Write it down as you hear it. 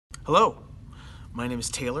Hello, my name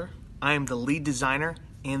is Taylor. I am the lead designer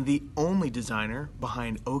and the only designer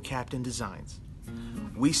behind O Captain Designs.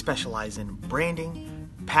 We specialize in branding,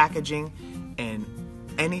 packaging, and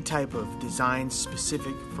any type of design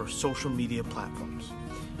specific for social media platforms.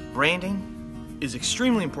 Branding is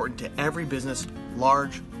extremely important to every business,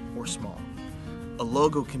 large or small. A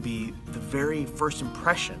logo can be the very first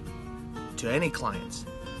impression to any clients,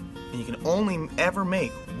 and you can only ever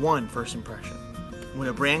make one first impression. When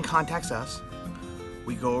a brand contacts us,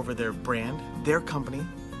 we go over their brand, their company,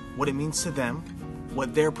 what it means to them,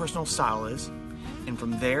 what their personal style is, and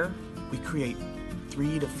from there, we create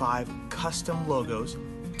 3 to 5 custom logos,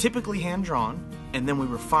 typically hand-drawn, and then we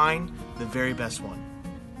refine the very best one.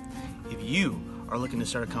 If you are looking to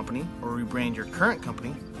start a company or rebrand your current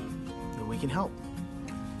company, then we can help.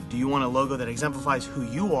 Do you want a logo that exemplifies who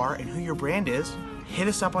you are and who your brand is? Hit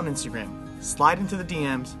us up on Instagram, slide into the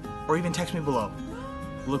DMs, or even text me below.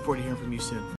 We look forward to hearing from you soon.